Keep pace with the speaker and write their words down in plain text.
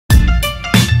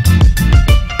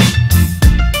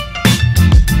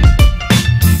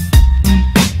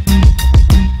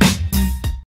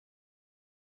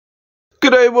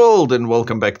G'day world, and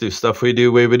welcome back to Stuff We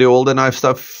Do, where we do all the knife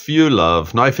stuff you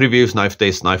love. Knife reviews, knife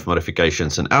tests, knife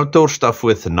modifications, and outdoor stuff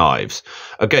with knives.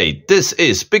 Okay, this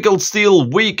is Pickled Steel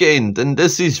Weekend, and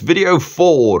this is video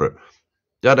 4.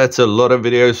 Yeah, that's a lot of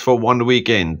videos for one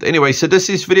weekend. Anyway, so this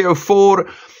is video 4,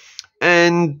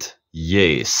 and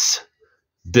yes,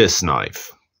 this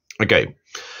knife. Okay,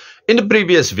 in the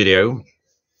previous video,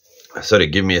 sorry,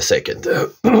 give me a second.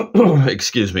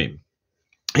 Excuse me.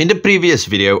 In the previous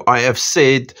video, I have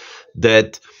said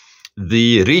that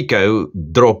the Rico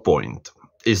drop point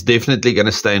is definitely going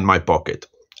to stay in my pocket.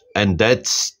 And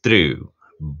that's true.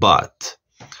 But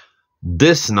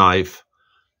this knife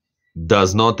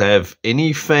does not have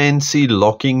any fancy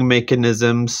locking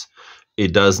mechanisms.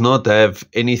 It does not have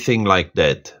anything like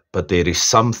that. But there is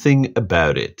something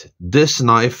about it. This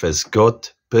knife has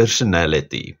got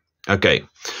personality. Okay,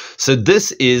 so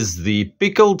this is the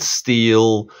Pickled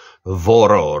Steel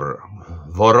VOROR.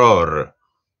 VOROR.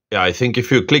 Yeah, I think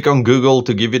if you click on Google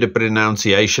to give you the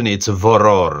pronunciation, it's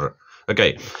VOROR.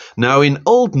 Okay, now in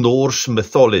Old Norse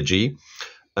mythology,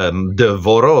 the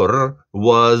VOROR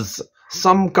was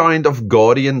some kind of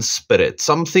guardian spirit,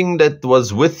 something that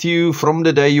was with you from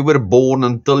the day you were born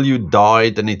until you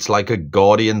died, and it's like a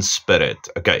guardian spirit.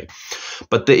 Okay,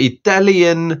 but the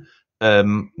Italian,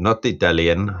 not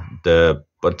Italian,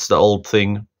 what's the old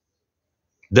thing?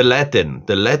 The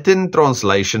Latin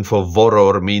translation for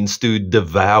voror means to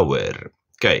devour.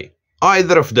 Okay,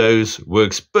 either of those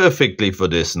works perfectly for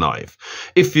this knife.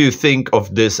 If you think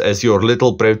of this as your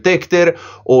little protector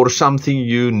or something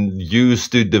you use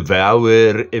to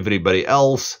devour everybody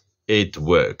else, it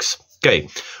works. Okay,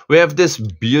 we have this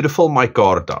beautiful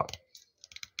micarta.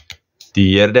 Do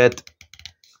you hear that?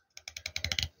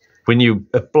 When you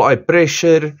apply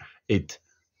pressure, it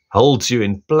holds you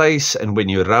in place, and when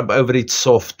you rub over it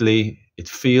softly, it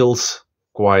feels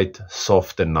quite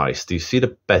soft and nice. Do you see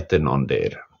the pattern on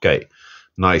there? Okay,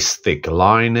 nice thick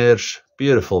liners,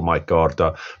 beautiful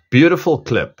micarta, beautiful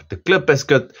clip. The clip has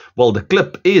got, well, the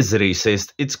clip is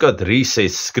recessed, it's got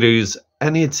recessed screws,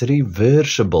 and it's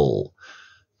reversible.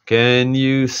 Can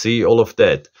you see all of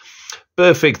that?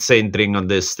 Perfect centering on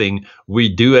this thing. We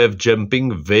do have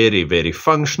jimping, very, very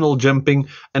functional jimping,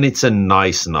 and it's a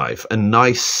nice knife, a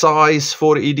nice size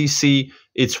for EDC.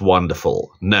 It's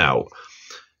wonderful. Now,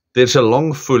 there's a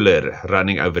long fuller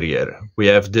running over here. We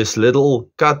have this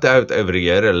little cutout over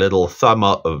here, a little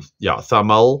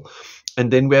thumbnail,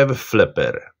 and then we have a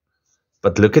flipper.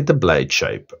 But look at the blade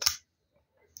shape.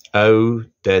 Oh,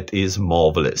 that is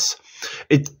marvelous.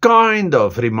 It kind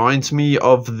of reminds me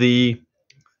of the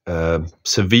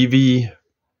Civivi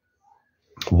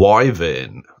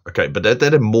Wyvern. Okay, but that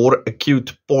had a more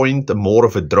acute point, more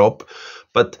of a drop.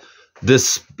 But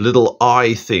this little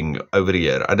eye thing over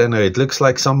here, I don't know, it looks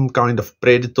like some kind of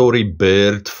predatory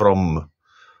bird from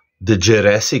the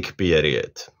Jurassic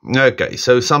period. Okay,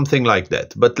 so something like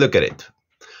that. But look at it.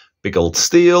 Pickled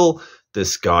steel.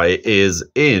 This guy is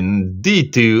in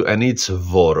D2 and it's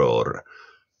Voror.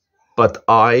 But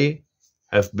I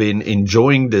have been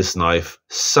enjoying this knife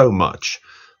so much.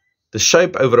 The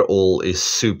shape overall is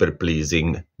super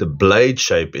pleasing. The blade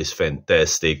shape is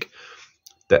fantastic.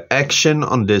 The action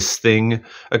on this thing.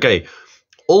 Okay,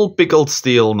 all pickled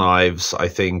steel knives, I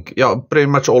think, yeah, pretty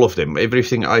much all of them,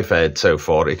 everything I've had so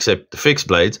far except the fixed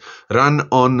blades, run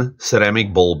on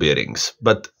ceramic ball bearings.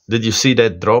 But did you see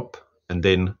that drop? And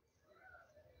then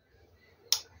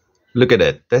look at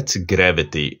that. That's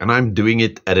gravity. And I'm doing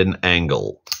it at an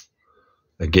angle.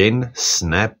 Again,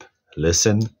 snap,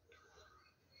 listen.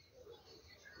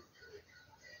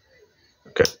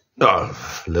 Okay.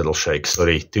 Oh, little shake,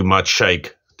 sorry. Too much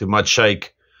shake. Too much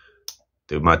shake.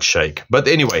 Too much shake. But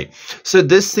anyway, so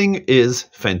this thing is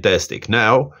fantastic.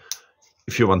 Now,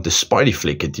 if you want to spidey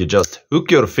flick it, you just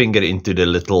hook your finger into the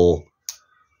little,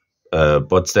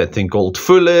 what's that thing called?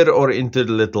 Fuller, or into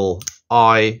the little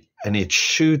eye, and it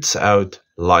shoots out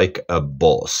like a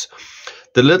boss.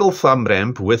 The little thumb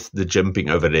ramp with the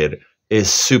jimping over there is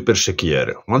super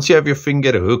secure. Once you have your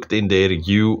finger hooked in there,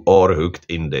 you are hooked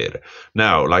in there.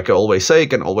 Now, like I always say, you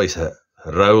can always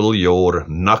roll your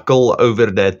knuckle over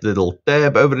that little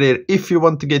tab over there if you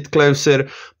want to get closer,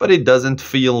 but it doesn't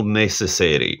feel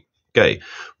necessary. Okay,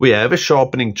 we have a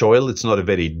sharpening choil. It's not a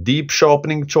very deep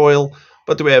sharpening choil,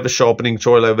 but we have a sharpening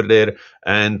choil over there,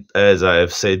 and as I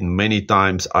have said many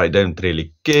times, I don't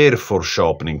really care for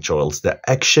sharpening choils. The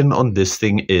action on this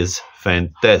thing is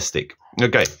fantastic.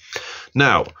 Okay,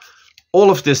 now, all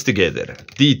of this together,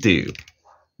 D2,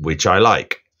 which I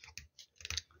like.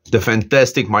 The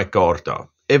fantastic micarta.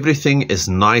 Everything is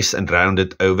nice and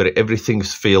rounded over, everything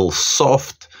feels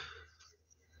soft.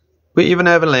 We even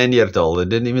have a lanyard hole. I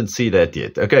didn't even see that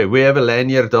yet. Okay, we have a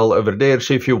lanyard hole over there.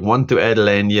 So if you want to add a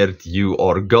lanyard, you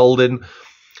are golden.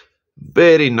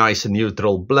 Very nice and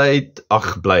neutral blade.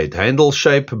 Blade handle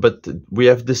shape. But we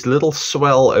have this little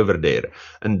swell over there.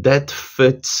 And that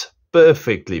fits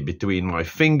perfectly between my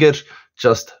fingers,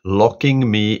 just locking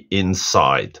me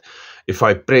inside. If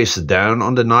I press down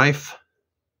on the knife,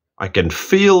 I can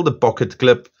feel the pocket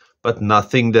clip, but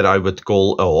nothing that I would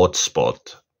call a hot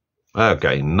spot.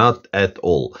 Okay, not at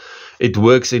all. It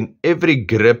works in every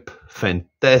grip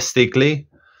fantastically.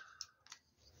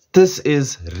 This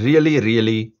is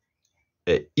really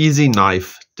an easy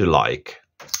knife to like.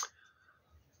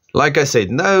 Like I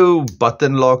said, no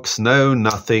button locks, no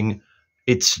nothing.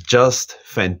 It's just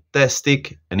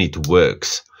fantastic and it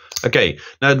works. Okay,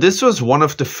 now this was one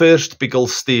of the first Pickled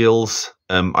Steels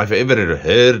I've ever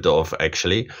heard of,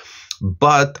 actually.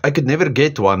 But I could never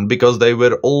get one because they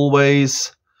were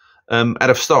always out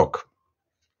of stock.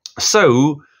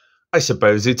 So I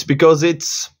suppose it's because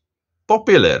it's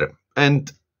popular.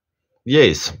 And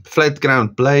yes, flat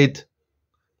ground blade.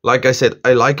 Like I said,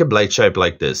 I like a blade shape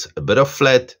like this. A bit of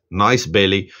flat, nice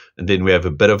belly, and then we have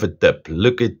a bit of a tip.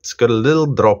 Look, it's got a little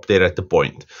drop there at the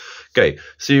point. Okay,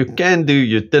 so you can do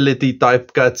utility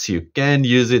type cuts. You can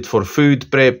use it for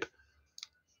food prep.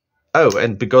 Oh,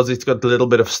 and because it's got a little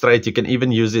bit of straight, you can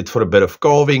even use it for a bit of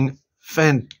carving.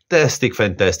 Fantastic,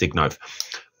 fantastic knife.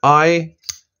 I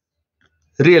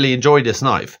really enjoy this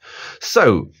knife.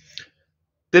 So,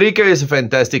 the Ricoh is a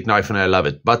fantastic knife and I love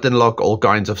it. Button lock, all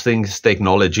kinds of things,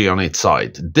 technology on its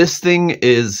side. This thing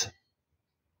is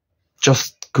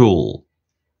just cool.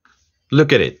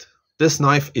 Look at it. This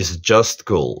knife is just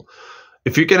cool.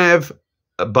 If you can have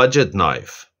a budget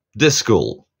knife this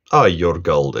cool, oh, you're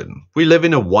golden. We live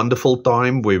in a wonderful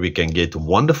time where we can get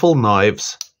wonderful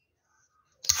knives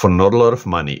for not a lot of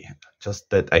money. Just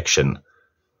that action.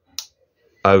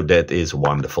 Oh, that is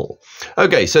wonderful.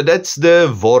 Okay, so that's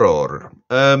the VOROR.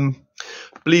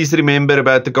 Please remember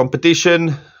about the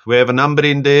competition. We have a number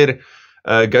in there.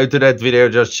 Go to that video,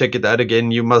 just check it out again.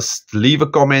 You must leave a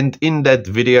comment in that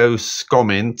video's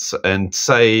comments and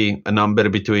say a number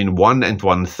between 1 and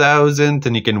 1,000,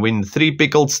 and you can win 3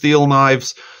 Pickled Steel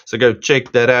knives. So go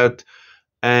check that out.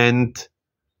 And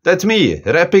that's me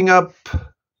wrapping up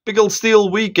Pickled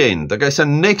Steel weekend. Okay, so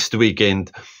next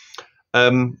weekend,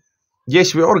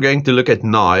 yes, we are going to look at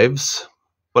knives.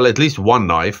 Well, at least one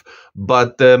knife,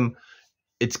 but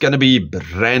it's going to be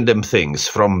random things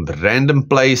from random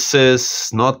places,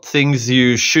 not things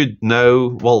you should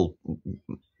know. Well,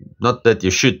 not that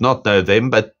you should not know them,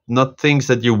 but not things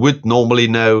that you would normally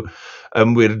know.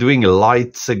 We're doing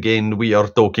lights again. We are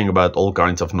talking about all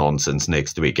kinds of nonsense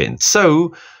next weekend.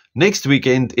 So next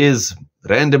weekend is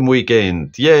random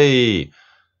weekend. Yay!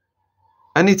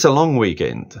 And it's a long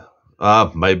weekend.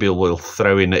 Maybe we'll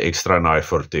throw in an extra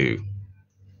knife or two.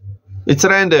 It's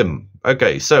random.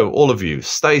 Okay, so all of you,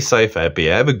 stay safe, happy,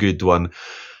 have a good one,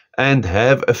 and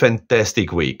have a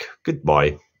fantastic week.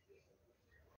 Goodbye.